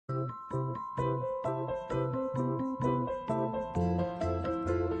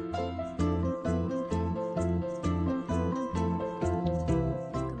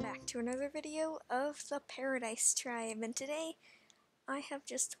video of the Paradise Tribe, and today I have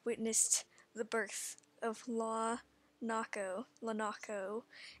just witnessed the birth of Lanako,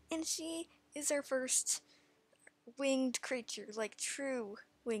 and she is our first winged creature, like true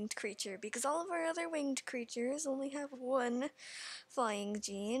winged creature, because all of our other winged creatures only have one flying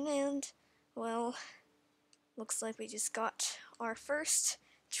gene, and, well, looks like we just got our first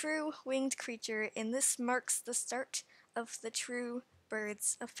true winged creature, and this marks the start of the true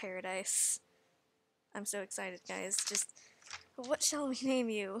birds of paradise. I'm so excited, guys. Just, what shall we name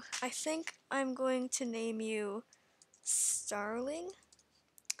you? I think I'm going to name you Starling.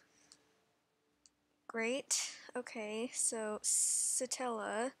 Great. Okay, so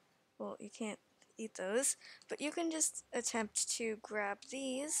Satella, well, you can't eat those, but you can just attempt to grab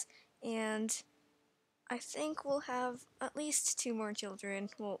these, and I think we'll have at least 2 more children.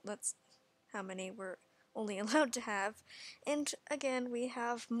 Well, that's how many we're only allowed to have. And again, we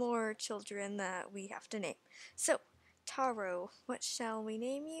have more children that we have to name. So, Taro, what shall we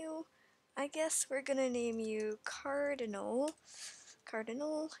name you? I guess we're gonna name you Cardinal.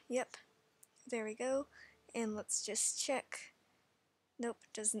 Cardinal, yep. There we go. And let's just check. Nope,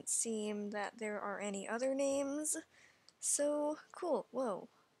 doesn't seem that there are any other names. So, cool. Whoa.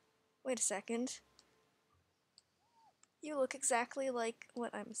 Wait a second. You look exactly like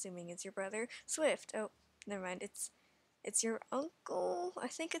what I'm assuming is your brother, Swift. Oh, never mind. It's your uncle? I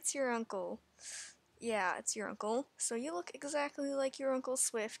think it's your uncle. Yeah, it's your uncle. So you look exactly like your Uncle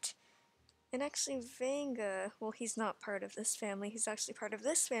Swift. And actually, Vanga, well, he's not part of this family. He's actually part of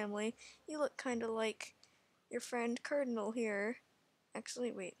this family. You look kind of like your friend Cardinal here.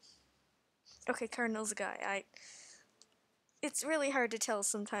 Actually, wait. Okay, Cardinal's a guy. It's really hard to tell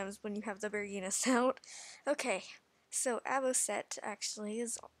sometimes when you have the Berginist out. Okay. So Aboset actually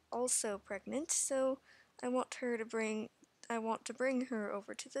is also pregnant, so I want to bring her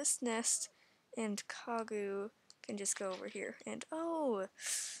over to this nest, and Kagu can just go over here. And oh,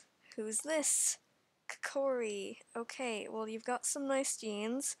 who's this? Kokori. Okay, well, you've got some nice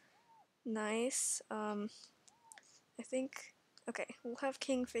genes. Nice. I think, okay, we'll have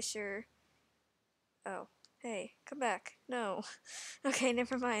Kingfisher. Oh, hey, come back. No. Okay,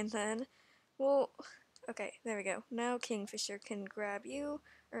 never mind then. Well, okay, there we go. Now Kingfisher can grab you,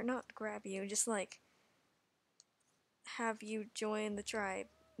 or not grab you, just like have you join the tribe.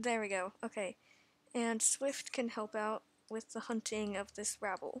 There we go. Okay. And Swift can help out with the hunting of this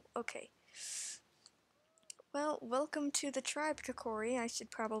rabble. Okay. Well, welcome to the tribe, Kokori. I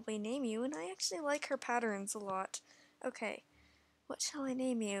should probably name you, and I actually like her patterns a lot. Okay. What shall I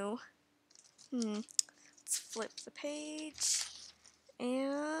name you? Let's flip the page.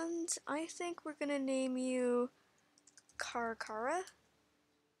 And I think we're gonna name you Karkara.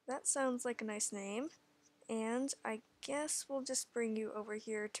 That sounds like a nice name. And I guess we'll just bring you over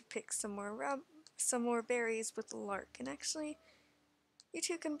here to pick some more berries with the lark. And actually, you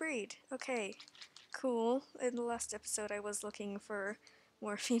two can breed. Okay, cool. In the last episode, I was looking for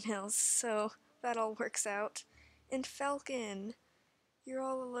more females, so that all works out. And Falcon, you're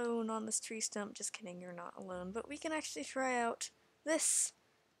all alone on this tree stump. Just kidding, you're not alone. But we can actually try out this.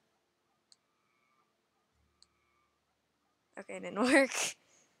 Okay, it didn't work.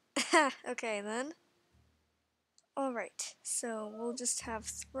 Okay, then. Alright, so we'll just have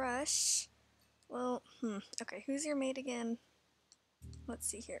Thrush. Well, okay, who's your mate again? Let's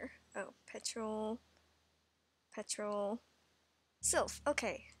see here. Oh, Petrol, Sylph.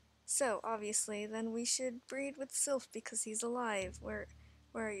 Okay, so obviously then we should breed with Sylph because he's alive. Where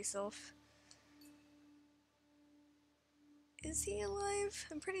are you, Sylph? Is he alive?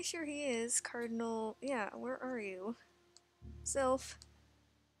 I'm pretty sure he is. Cardinal, yeah, where are you? Sylph,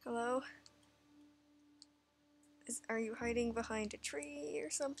 hello? Are you hiding behind a tree or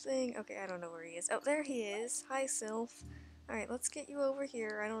something? Okay, I don't know where he is. Oh, there he is. Hi, Sylph. Alright, let's get you over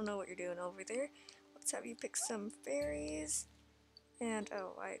here. I don't know what you're doing over there. Let's have you pick some berries. And,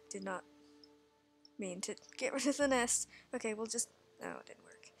 oh, I did not mean to get rid of the nest. Okay, we'll just... Oh, it didn't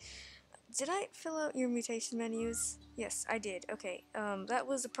work. Did I fill out your mutation menus? Yes, I did. Okay, that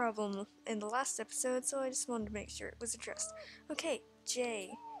was a problem in the last episode, so I just wanted to make sure it was addressed. Okay,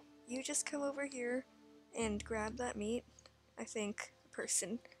 Jay, you just come over here and grab that meat. I think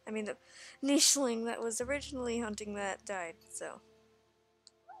the nicheling that was originally hunting that died, so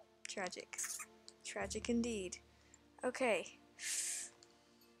tragic. Tragic indeed. Okay.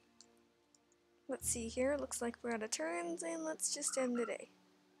 Let's see here, looks like we're out of turns, and let's just end the day.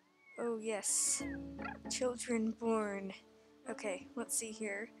 Oh yes, children born. Okay, let's see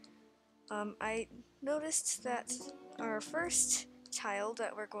here. I noticed that our first child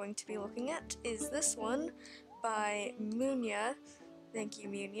that we're going to be looking at is this one by Munya. Thank you,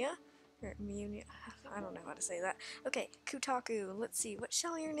 Munya. Or I don't know how to say that. Okay, Kutaku, let's see, what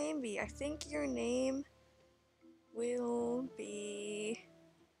shall your name be? I think your name will be,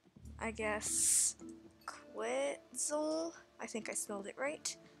 I guess, Quetzal? I think I spelled it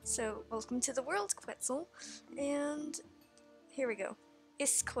right. So, welcome to the world, Quetzal. And here we go.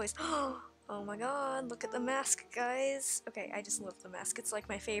 Iskois. Oh my god, look at the mask, guys. Okay, I just love the mask. It's like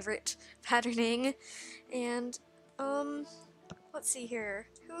my favorite patterning. And, let's see here.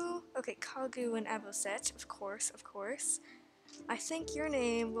 Who? Okay, Kagu and Aboset, of course, of course. I think your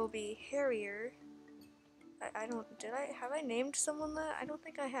name will be Harrier. I don't, have I named someone that? I don't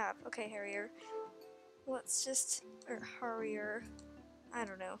think I have. Okay, Harrier. Let's just, or Harrier. I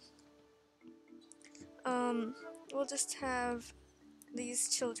don't know. We'll just have these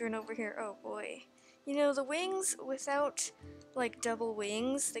children over here. Oh boy. You know, the wings, without, like, double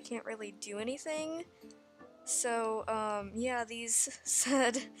wings, they can't really do anything. So, yeah, these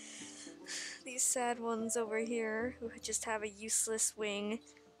sad ones over here who just have a useless wing.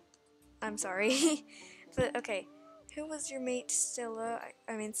 I'm sorry. But, okay. Who was your mate, Stella?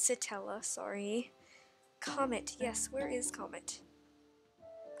 I mean, Citella, sorry. Comet. Yes, where is Comet?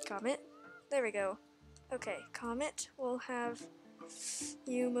 Comet? There we go. Okay, Comet, we'll have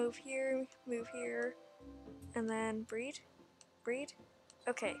you move here, and then breed? Breed?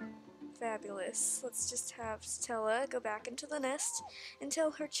 Okay, fabulous. Let's just have Stella go back into the nest and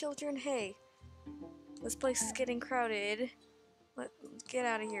tell her children, hey, this place is getting crowded. Get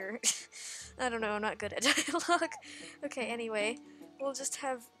out of here. I don't know, I'm not good at dialogue. Okay, anyway, we'll just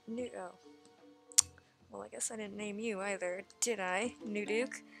have oh. Well, I guess I didn't name you either, did I,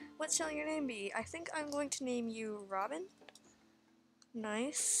 Nuduke? What shall your name be? I think I'm going to name you Robin.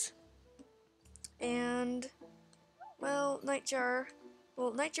 Nice. And, well, Nightjar.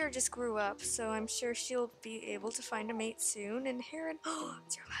 Well, Nightjar just grew up, so I'm sure she'll be able to find a mate soon. And Heron, oh,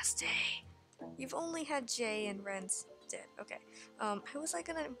 it's your last day. You've only had Jay and Ren's dead. Okay. Who was I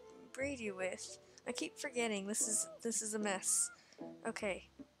gonna breed you with? I keep forgetting. This is a mess. Okay.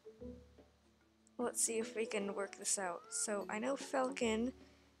 Let's see if we can work this out. So I know Falcon.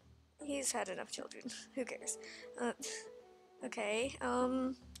 He's had enough children. Who cares? Okay.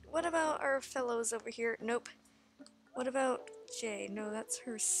 What about our fellows over here? Nope. What about Jay? No, that's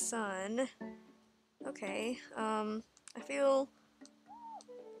her son. Okay. I feel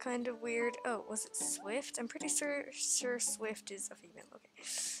kind of weird. Oh, was it Swift? I'm pretty sure Swift is a female. Okay.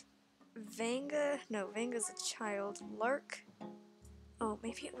 Vanga? No, Vanga's a child. Lark? Oh,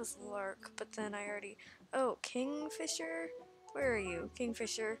 maybe it was Lark, but then I already... Oh, Kingfisher? Where are you?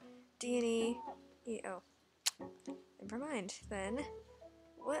 Kingfisher. D&E. Oh. Never mind, then.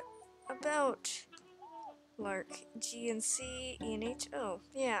 What about Lark? G and C, E and H? Oh,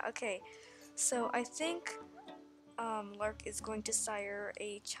 yeah, okay. So I think Lark is going to sire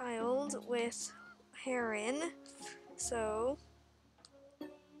a child with Heron. So,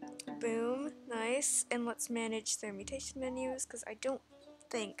 boom, nice. And let's manage their mutation menus, because I don't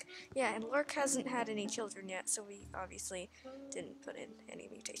think... Yeah, and Lark hasn't had any children yet, so we obviously didn't put in any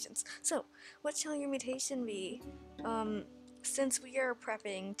mutations. So, what shall your mutation be? Since we are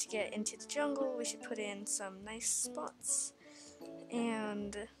prepping to get into the jungle, we should put in some nice spots.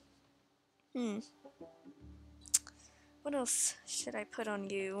 And, what else should I put on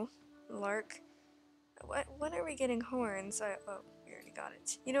you, Lark? When are we getting horns? Oh, we already got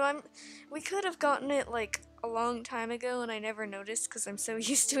it. You know, we could have gotten it, like, a long time ago and I never noticed because I'm so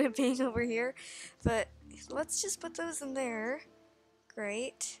used to it being over here. But let's just put those in there.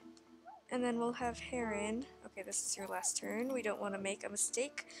 Great. And then we'll have Heron. Okay, this is your last turn. We don't want to make a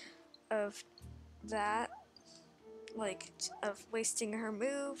mistake of that, like, of wasting her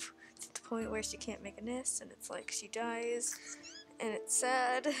move to the point where she can't make a nest and it's like she dies and it's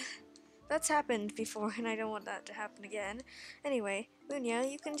sad. That's happened before and I don't want that to happen again. Anyway, Lunya,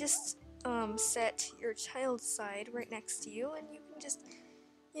 you can just set your child's side right next to you and you can just,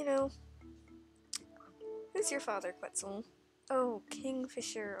 you know, who's your father, Quetzal? Oh,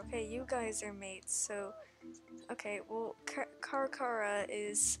 Kingfisher. Okay, you guys are mates, so... Okay, well, Karkara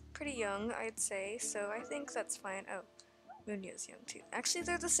is pretty young, I'd say, so I think that's fine. Oh, Munya's young too. Actually,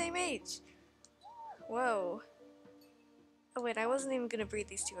 they're the same age! Whoa. Oh wait, I wasn't even gonna breed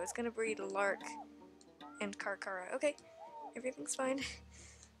these two. I was gonna breed Lark and Karkara. Okay, everything's fine.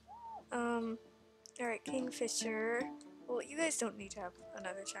 Alright, Kingfisher. Well, you guys don't need to have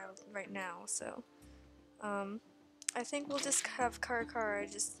another child right now, so... I think we'll just have Karkara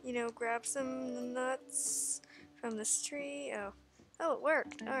just, you know, grab some nuts from this tree. Oh, it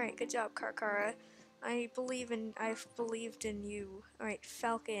worked. Alright, good job, Karkara. I've believed in you. Alright,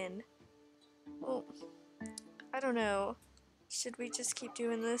 Falcon. Well, I don't know. Should we just keep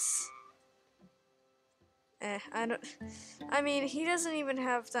doing this? I mean, he doesn't even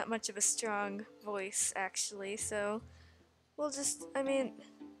have that much of a strong voice, actually, so we'll just, I mean,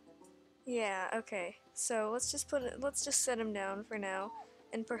 yeah, okay. So let's just set him down for now.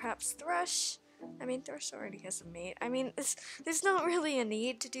 And perhaps Thrush? I mean, Thrush already has a mate. I mean, there's not really a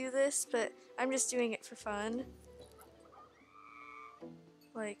need to do this, but I'm just doing it for fun.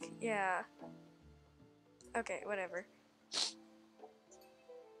 Like, yeah. Okay, whatever.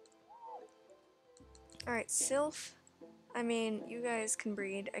 Alright, Sylph. I mean, you guys can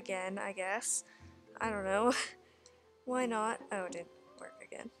breed again, I guess. I don't know. Why not? Oh, it didn't work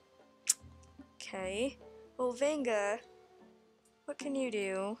again. Okay. Well, Vanga, what can you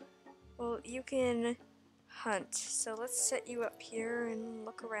do? Well, you can hunt. So let's set you up here and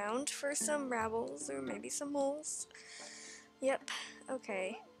look around for some rabbles or maybe some moles. Yep.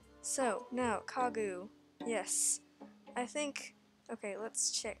 Okay. So, now, Kagu. Yes. I think... Okay,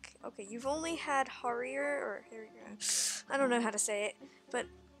 let's check. Okay, you've only had Harrier, or Harrier, I don't know how to say it, but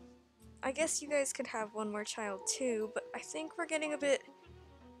I guess you guys could have one more child too, but I think we're getting a bit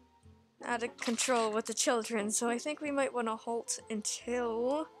out of control with the children, so I think we might want to halt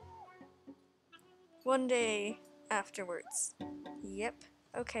until one day afterwards. Yep.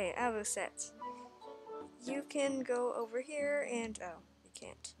 Okay, Avoset. You can go over here and... Oh, you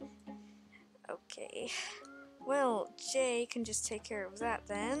can't. Okay. Well, Jay can just take care of that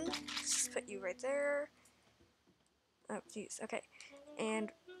then. Let's just put you right there. Oh, jeez. Okay.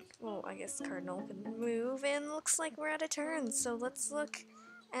 And, well, I guess Cardinal can move, and looks like we're out of turn, so let's look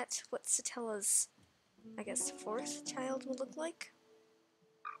at what Satella's, I guess, fourth child will look like.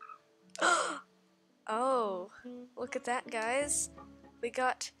 Oh, look at that, guys. We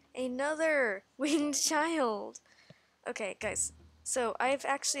got another winged child. Okay, guys, so I've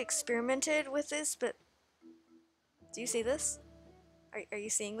actually experimented with this, but do you see this? Are you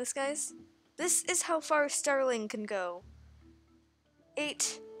seeing this, guys? This is how far Starling can go.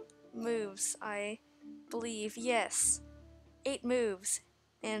 8 moves, I believe. Yes. 8 moves.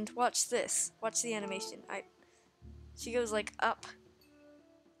 And watch this. Watch the animation. She goes like up.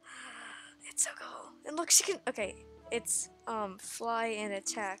 It's so cool. And look, she can... Okay, it's fly and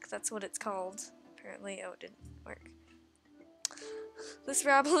attack. That's what it's called. Apparently. Oh, it didn't work. This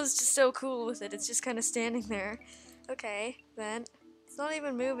rabble is just so cool with it. It's just kind of standing there. Okay, then. It's not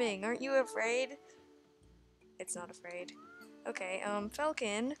even moving. Aren't you afraid? It's not afraid. Okay,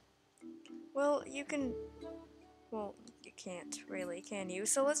 Falcon. Well, you can... Well, you can't really, can you?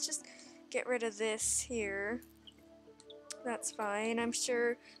 So let's just get rid of this here. That's fine. I'm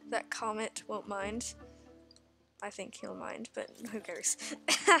sure that Comet won't mind. I think he'll mind, but who cares?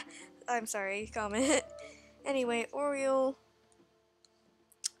 I'm sorry, Comet. Anyway, Oriole.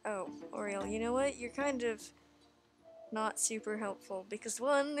 Oh, Oriole, you know what? You're kind of not super helpful because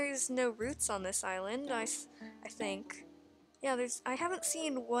one, there's no roots on this island. I think. Yeah, I haven't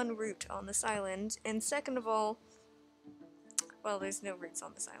seen one root on this island, and second of all, well, there's no roots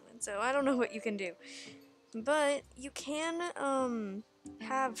on this island, so I don't know what you can do. But you can,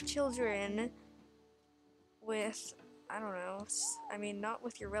 have children with, I don't know, I mean, not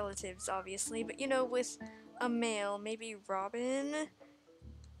with your relatives, obviously, but, you know, with a male, maybe Robin,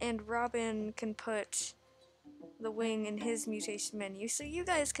 and Robin can put the wing in his mutation menu, so you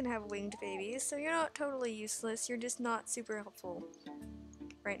guys can have winged babies, so you're not totally useless, you're just not super helpful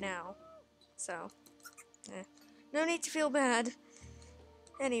right now. So, no need to feel bad.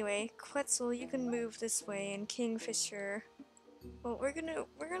 Anyway, Quetzal, you can move this way, and Kingfisher. Well, we're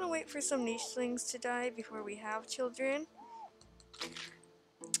gonna wait for some nichelings to die before we have children.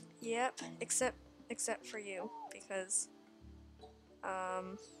 Yep, except for you, because,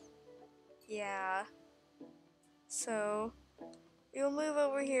 yeah. So, you'll move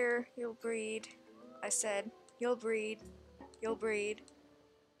over here, you'll breed. I said, you'll breed. You'll breed.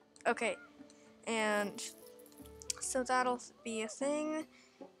 Okay, and so that'll be a thing.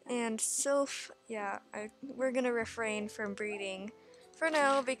 And Sylph, yeah, we're gonna refrain from breeding for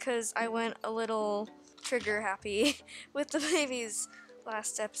now because I went a little trigger happy with the babies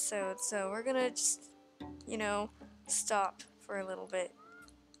last episode, so we're gonna just, you know, stop for a little bit.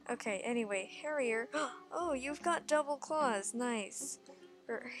 Okay, anyway, Harrier. Oh, you've got double claws, nice.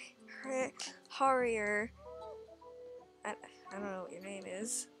 Harrier. I don't know what your name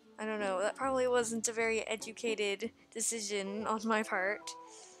is. I don't know, that probably wasn't a very educated decision on my part.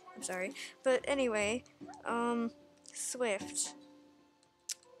 I'm sorry. But anyway, Swift.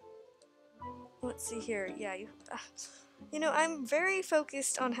 Let's see here. Yeah, you know, I'm very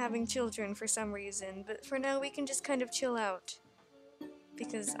focused on having children for some reason, but for now we can just kind of chill out.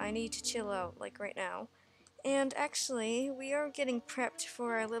 Because I need to chill out, like right now. And actually, we are getting prepped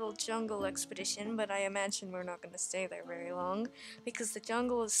for our little jungle expedition, but I imagine we're not going to stay there very long, because the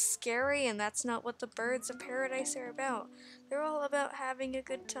jungle is scary and that's not what the birds of paradise are about. They're all about having a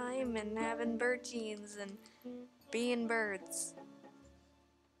good time and having bird genes and being birds.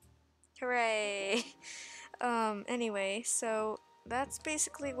 Hooray! Anyway, so that's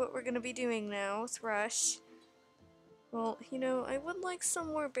basically what we're going to be doing now, Thrush. Well, I would like some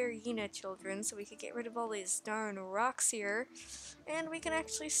more Berryina children so we could get rid of all these darn rocks here. And we can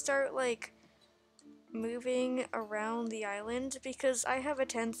actually start, like, moving around the island because I have a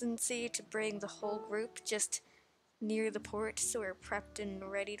tendency to bring the whole group just near the port so we're prepped and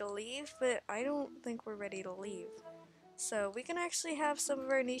ready to leave, but I don't think we're ready to leave. So we can actually have some of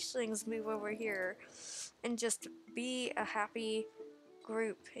our nichelings move over here and just be a happy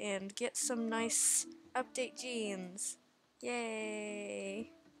group and get some nice update genes.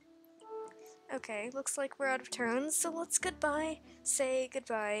 Yay! Okay, looks like we're out of turns, so let's say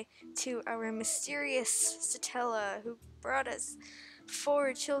goodbye to our mysterious Satella who brought us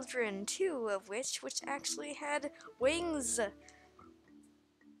 4 children, 2 of which actually had wings.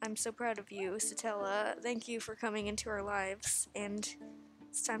 I'm so proud of you, Satella. Thank you for coming into our lives, and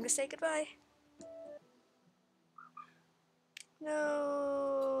it's time to say goodbye.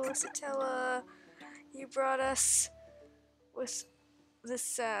 No, Satella, you brought us with this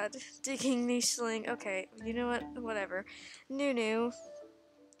sad digging nicheling. Okay, you know what? Whatever. Nunu.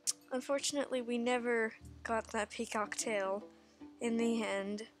 Unfortunately, we never got that peacock tail in the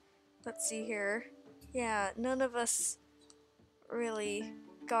end. Let's see here. Yeah, none of us really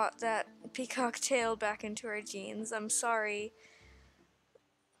got that peacock tail back into our genes. I'm sorry,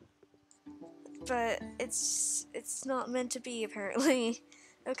 but it's not meant to be apparently.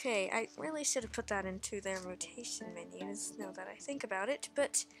 Okay, I really should have put that into their mutation menus now that I think about it.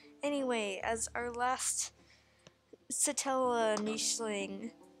 But anyway, as our last Satella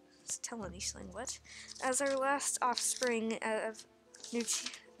nicheling, what? As our last offspring of Nut-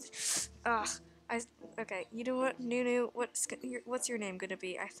 Ugh, I, okay, you know what, Nunu, what's your name gonna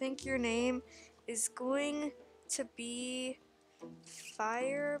be? I think your name is going to be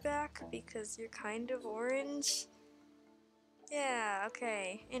Fireback because you're kind of orange. Yeah,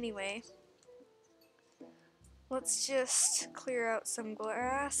 okay, anyway. Let's just clear out some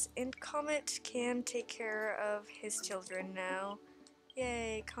grass, and Comet can take care of his children now.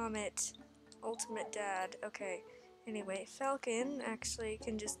 Yay, Comet. Ultimate dad. Okay. Anyway, Falcon actually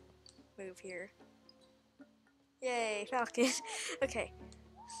can just move here. Yay, Falcon. Okay.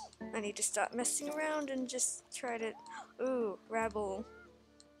 I need to stop messing around and just try to... Ooh, Rabble.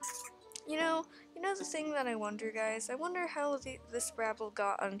 You know, the thing that I wonder, guys? I wonder how this Rabble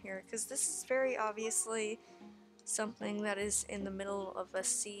got on here, because this is very obviously something that is in the middle of a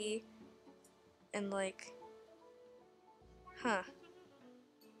sea, and like... Huh.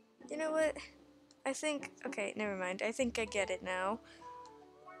 You know what? I think... Okay, never mind. I think I get it now.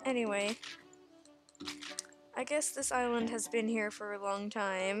 Anyway, I guess this island has been here for a long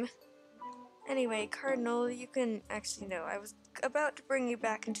time. Anyway, Cardinal, you can... Actually, no, I was about to bring you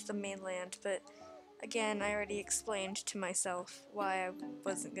back into the mainland, but again, I already explained to myself why I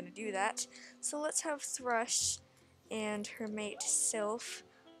wasn't going to do that. So let's have Thrush and her mate Sylph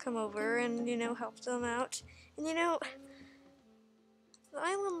come over and, help them out. And the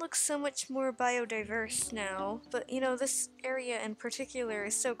island looks so much more biodiverse now, but this area in particular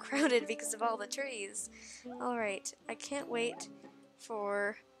is so crowded because of all the trees. Alright, I can't wait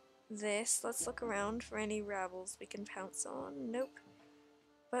for this. Let's look around for any rabbles we can pounce on. Nope.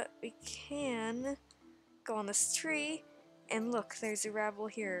 But we can go on this tree, and look, there's a rabble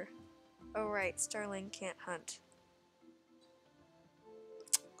here. Oh right, Starling can't hunt.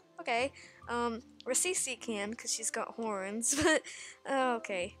 Okay, Rasisi can, because she's got horns, but, oh,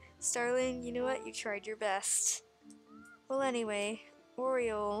 okay. Starling, you know what? You tried your best. Well, anyway,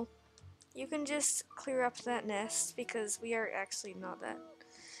 Oriole, you can just clear up that nest, because we are actually not that...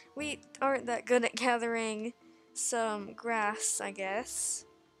 We aren't that good at gathering some grass, I guess.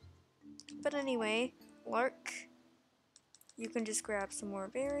 But anyway, Lark, you can just grab some more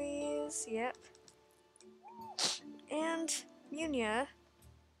berries, yep. And Munya,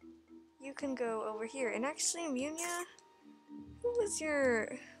 you can go over here. And actually, Munya, who was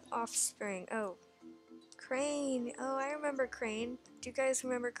your offspring? Oh, Crane. Oh, I remember Crane. Do you guys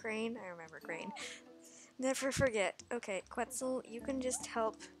remember Crane? I remember Crane. Never forget. Okay, Quetzal, you can just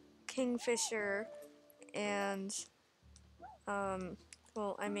help Kingfisher and,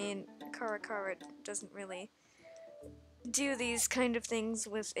 well, I mean, Karakara doesn't really do these kind of things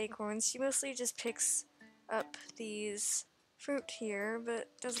with acorns. She mostly just picks up these fruit here, but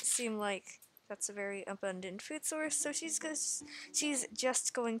doesn't seem like That's a very abundant food source, so she's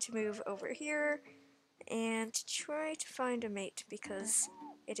just going to move over here and try to find a mate because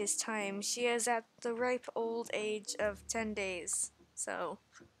it is time. She is at the ripe old age of 10 days, so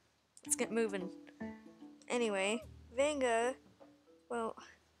let's get moving. Anyway, Vanga, well,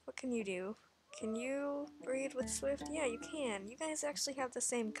 what can you do? Can you breed with Swift? Yeah, you can. You guys actually have the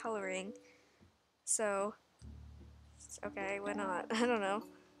same coloring, so okay, why not? I don't know.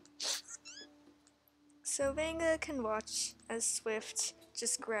 So Vanga can watch as Swift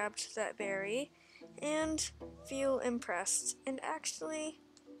just grabbed that berry and feel impressed. And actually,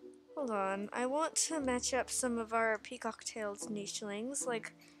 hold on, I want to match up some of our peacock-tailed nichelings,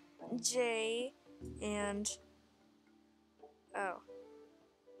 like Jay and... oh.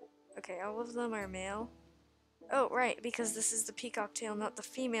 Okay, all of them are male. Oh, right, because this is the peacock tail, not the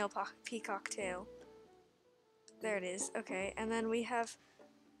female peacock tail. There it is, okay, and then we have...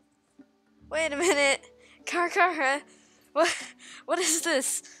 wait a minute! Karkara! What is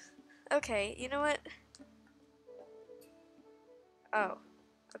this? Okay, you know what? Oh.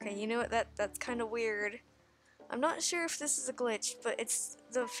 Okay, you know what? That's kind of weird. I'm not sure if this is a glitch, but it's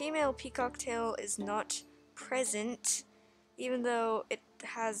the female peacock tail is not present, even though it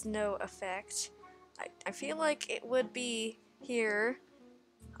has no effect. I feel like it would be here.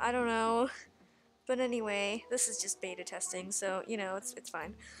 I don't know. But anyway, this is just beta testing, so, you know, it's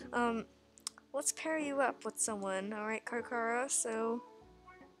fine. Let's pair you up with someone, alright, Karkara, so...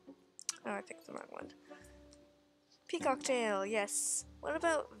 oh, I picked the wrong one. Peacock tail, yes. What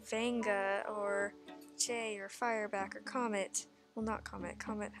about Vanga, or Jay, or Fireback, or Comet? Well, not Comet.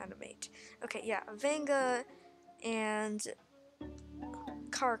 Comet had a mate. Okay, yeah, Vanga and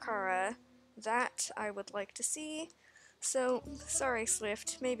Karkara. That I would like to see. So, sorry,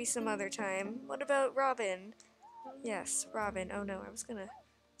 Swift. Maybe some other time. What about Robin? Yes, Robin. Oh no, I was gonna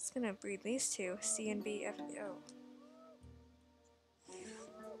breed these two. C and B, F, O.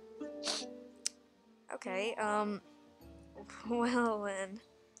 Okay, well then.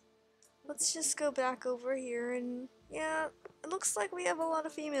 Let's just go back over here and, yeah, it looks like we have a lot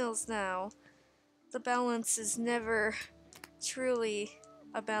of females now. The balance is never truly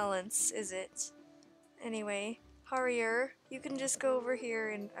a balance, is it? Anyway, Harrier, you can just go over here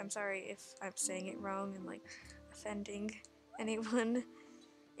and, I'm sorry if I'm saying it wrong and, like, offending anyone.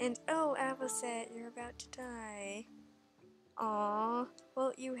 And, oh, Avocet, you're about to die. Aww.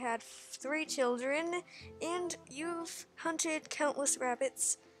 Well, you had 3 children, and you've hunted countless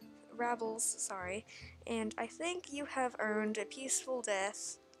rabbles, sorry, and I think you have earned a peaceful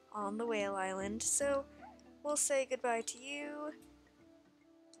death on the Whale Island, so we'll say goodbye to you.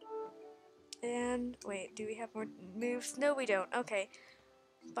 And, wait, do we have more moves? No, we don't. Okay.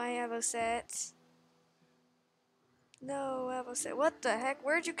 Bye, Avocet. No, Avocet. What the heck?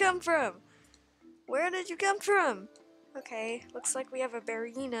 Where'd you come from? Where did you come from? Okay, looks like we have a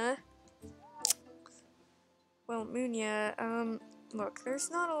Barina. Well, Munya, look, there's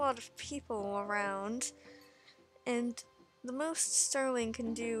not a lot of people around, and the most Starling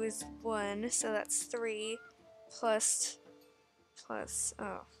can do is 1, so that's 3, plus,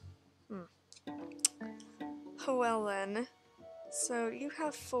 oh, well then. So you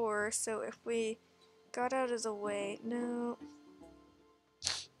have 4, so if we got out of the way, no.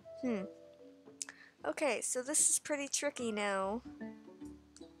 Okay, so this is pretty tricky now.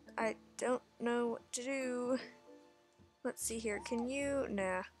 I don't know what to do. Let's see here, can you?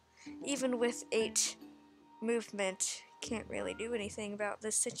 Nah. Even with 8 movement, can't really do anything about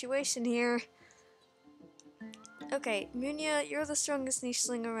this situation here. Okay, Munya, you're the strongest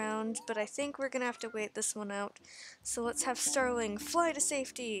nicheling around, but I think we're gonna have to wait this one out. So let's have Starling fly to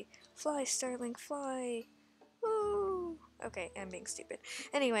safety! Fly, Starling, fly! Woo! Okay, I'm being stupid.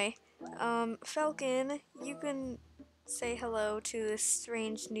 Anyway, Falcon, you can say hello to this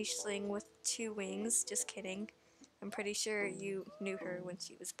strange nicheling with 2 wings. Just kidding. I'm pretty sure you knew her when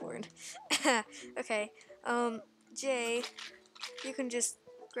she was born. Okay, Jay, you can just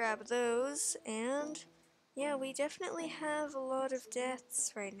grab those, and yeah, we definitely have a lot of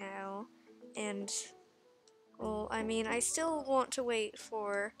deaths right now, and, well, I mean, I still want to wait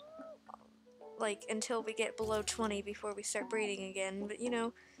for, like, until we get below 20 before we start breeding again, but, you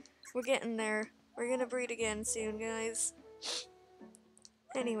know, we're getting there. We're gonna breed again soon, guys.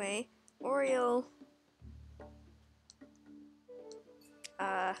 Anyway, Oriole,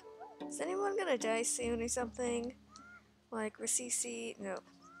 is anyone gonna die soon or something? Like, Rasisi? No,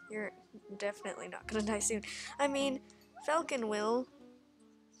 you're definitely not gonna die soon. I mean, Falcon will.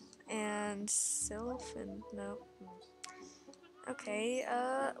 And Sylph and no. Okay,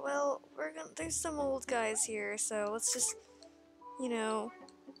 well, there's some old guys here, so let's just, you know,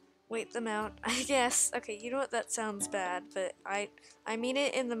 wait them out, I guess. Okay, you know what? That sounds bad, but I mean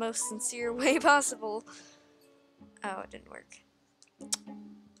it in the most sincere way possible. Oh, it didn't work.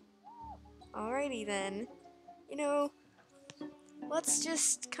 Alrighty then. You know, let's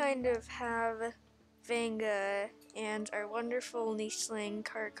just kind of have Vanga and our wonderful nicheling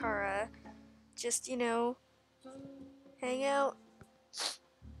Karkara just, hang out.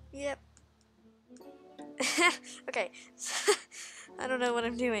 Yep. Okay. I don't know what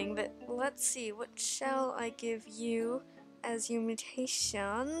I'm doing, but let's see. What shall I give you as your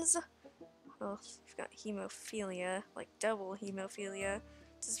mutations? Well, you've got hemophilia, like double hemophilia.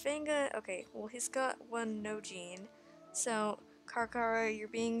 Does Vanga... Okay, well, he's got one no gene. So, Karkara, you're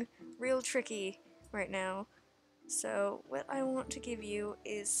being real tricky right now. So, what I want to give you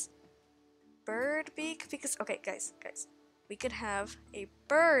is bird beak, because... Okay, guys. We could have a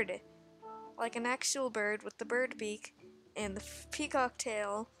bird, like an actual bird with the bird beak, and the peacock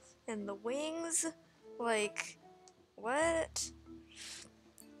tail, and the wings, like... What?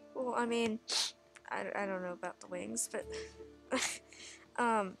 Well, I mean... I don't know about the wings, but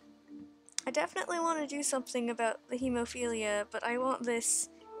I definitely want to do something about the hemophilia, but I want this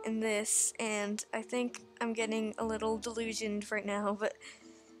and I think I'm getting a little delusioned right now, but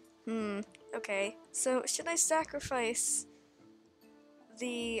okay. So, should I sacrifice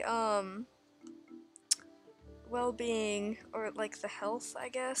the, well-being, or like the health, I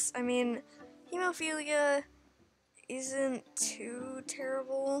guess? I mean, hemophilia isn't too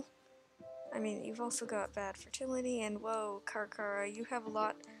terrible. I mean, you've also got bad fertility, and whoa, Karkara, you have a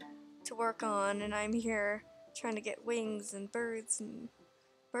lot to work on, and I'm here trying to get wings and birds.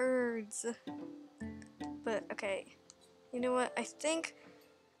 But, okay, you know what, I think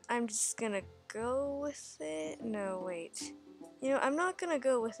I'm just gonna go with it. No, wait. You know, I'm not gonna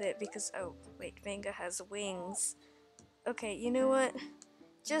go with it because, oh, wait, Vanga has wings. Okay, you know what?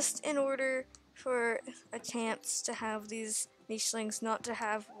 Just in order for a chance to have these nichelings not to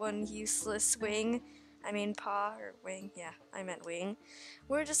have one useless wing, I mean paw, or wing, yeah, I meant wing,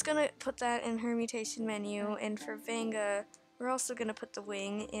 we're just gonna put that in her mutation menu, and for Vanga, we're also gonna put the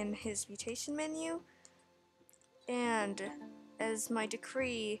wing in his mutation menu, and as my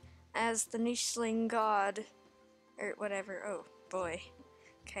decree, as the nicheling god, or whatever, oh boy.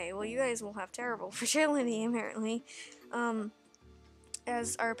 Okay, well you guys will have terrible fertility apparently.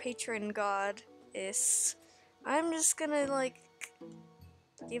 As our patron god is, I'm just gonna like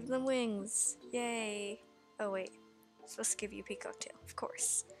give them wings. Yay. Oh wait, I'm supposed to give you peacock tail, of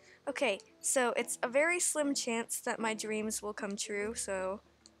course. Okay, so it's a very slim chance that my dreams will come true, so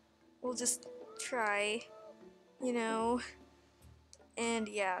we'll just try, you know. And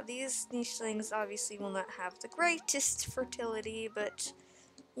yeah, these nichelings obviously will not have the greatest fertility, but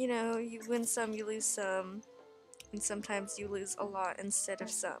you know, you win some, you lose some, and sometimes you lose a lot instead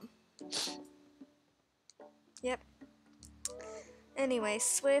of some. Yep. Anyway,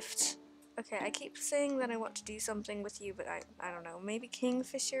 Swift. Okay, I keep saying that I want to do something with you, but I don't know. Maybe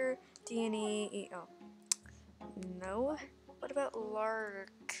Kingfisher, D&E, oh. No? What about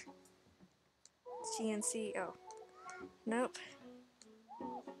Lark? GNC, oh. Nope.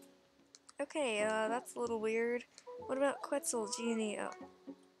 Okay, that's a little weird. What about Quetzal, G&E, oh.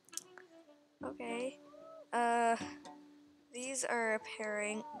 Okay. These are a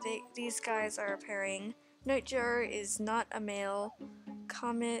pairing. These guys are a pairing. Nightjar is not a male.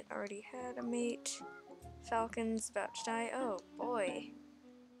 Comet already had a mate. Falcon's about to die. Oh boy.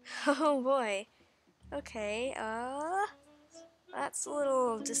 Oh boy. Okay, that's a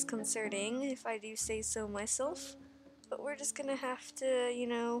little disconcerting if I do say so myself. But we're just gonna have to, you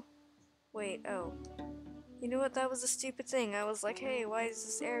know, wait, oh. You know what, that was a stupid thing. I was like, hey, why is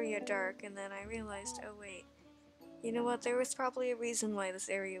this area dark? And then I realized, oh wait. You know what, there was probably a reason why this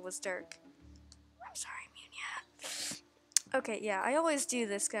area was dark. I'm sorry, Munya. Okay, yeah, I always do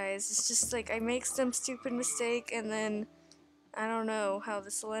this, guys. It's just like I make some stupid mistake and then I don't know how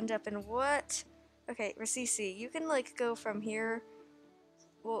this will end up in what? Okay, Rasisi, you can like go from here.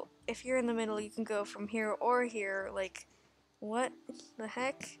 Well, if you're in the middle, you can go from here or here. Like, what the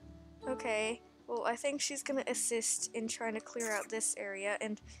heck? Okay, well, I think she's gonna assist in trying to clear out this area,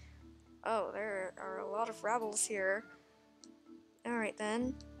 and oh, there are a lot of rebels here. Alright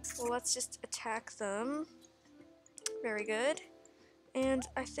then, well, let's just attack them. Very good. And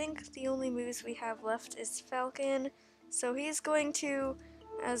I think the only moves we have left is Falcon, so he's going to,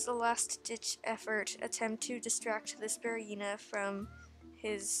 as a last-ditch effort, attempt to distract this Barina from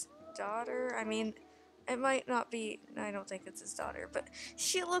his daughter. I mean, it might not be, I don't think it's his daughter, but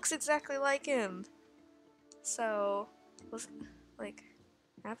she looks exactly like him. So, was like,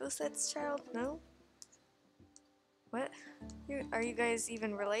 Aposet's child? No? What? Are you guys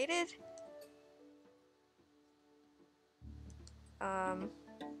even related? Um,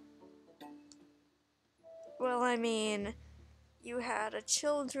 well, I mean, you had a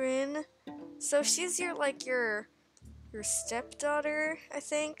children, so she's your stepdaughter, I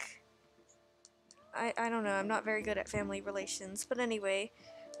think. I don't know, I'm not very good at family relations, but anyway,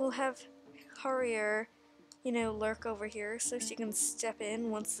 we'll have Harrier, lurk over here so she can step in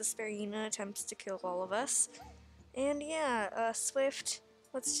once the Sparina attempts to kill all of us. And yeah, Swift,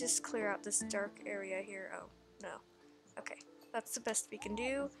 let's just clear out this dark area here. Oh, no. Okay, that's the best we can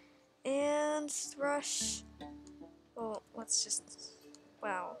do. And Thrush, well, let's just,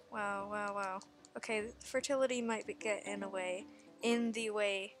 wow, wow, wow, wow. Okay, fertility might get in the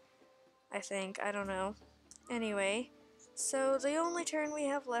way, I think, I don't know. Anyway, so the only turn we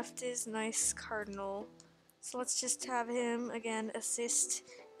have left is Nice Cardinal. So let's just have him, again, assist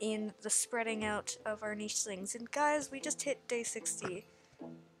in the spreading out of our nichelings. And guys, we just hit day 60.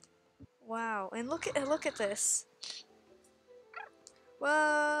 Wow, and look at this.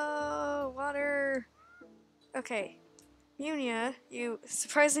 Whoa, water. Okay, Munia, you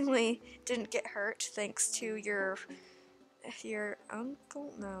surprisingly didn't get hurt thanks to your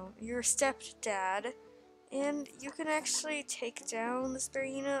uncle? No, your stepdad. And you can actually take down the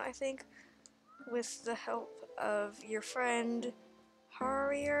Sparina, I think, with the help of your friend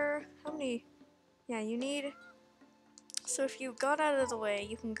Harrier. How many? Yeah, you need. So if you got out of the way,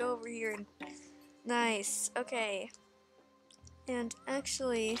 you can go over here and. Nice. Okay. And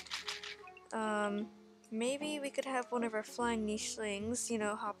actually, maybe we could have one of our flying nichelings,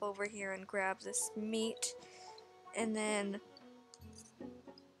 hop over here and grab this meat. And then.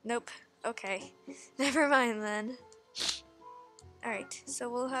 Nope. Okay. Never mind then. Alright, so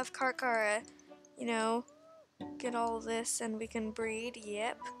we'll have Karkara, get all of this and we can breed.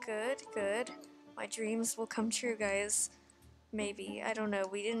 Yep, good, good. My dreams will come true, guys. Maybe. I don't know.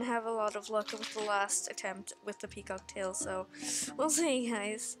 We didn't have a lot of luck with the last attempt with the peacock tail, so we'll see,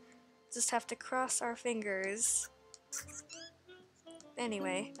 guys. Just have to cross our fingers.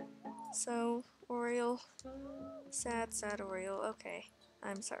 Anyway, so, Oriole. Sad, sad Oriole. Okay.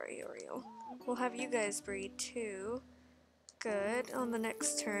 I'm sorry, Oriole. We'll have you guys breed, too. Good. On the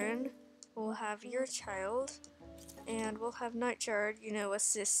next turn, we'll have your child. And we'll have Nightjar,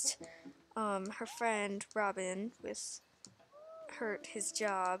 assist her friend Robin with his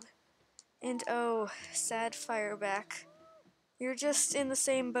job. And oh, sad Fireback, you're just in the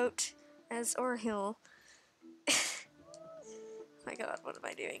same boat as Orhill. My god, what am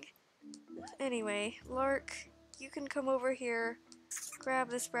I doing? Anyway, Lark, you can come over here, grab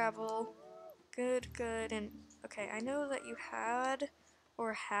this Brabble. Good, good, and okay, I know that you had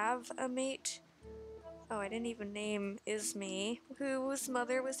or have a mate. Oh, I didn't even name Isme, whose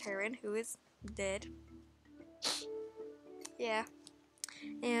mother was Heron, who is dead. Yeah.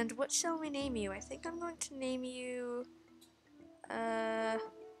 And what shall we name you? I think I'm going to name you, I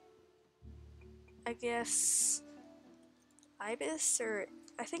guess, Ibis, or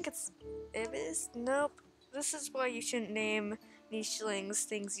I think it's Ibis? Nope. This is why you shouldn't name nichelings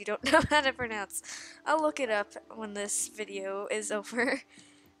things you don't know how to pronounce. I'll look it up when this video is over.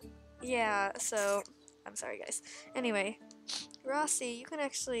 Yeah, so, I'm sorry guys. Anyway, Rossi, you can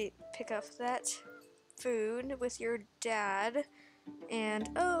actually pick up that food with your dad. And,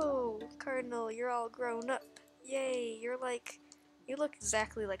 oh, Cardinal, you're all grown up. Yay, you look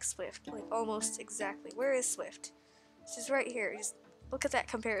exactly like Swift. Like, almost exactly. Where is Swift? She's right here. Just look at that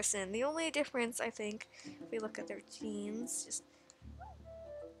comparison. The only difference, I think, if we look at their genes, just...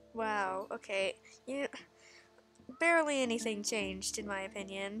 Wow, okay. Barely anything changed, in my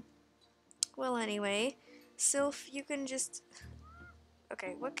opinion. Well, anyway, Sylph, you can just...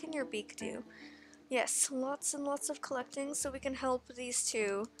 Okay, what can your beak do? Yes, lots and lots of collecting, so we can help these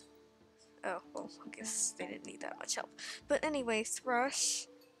two. Oh, well, I guess they didn't need that much help. But anyway, Thrush,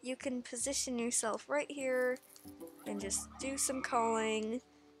 you can position yourself right here and just do some calling.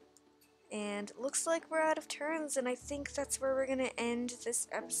 And looks like we're out of turns, and I think that's where we're gonna end this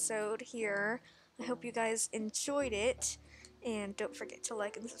episode here. I hope you guys enjoyed it, and don't forget to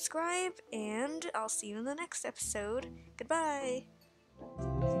like and subscribe, and I'll see you in the next episode. Goodbye!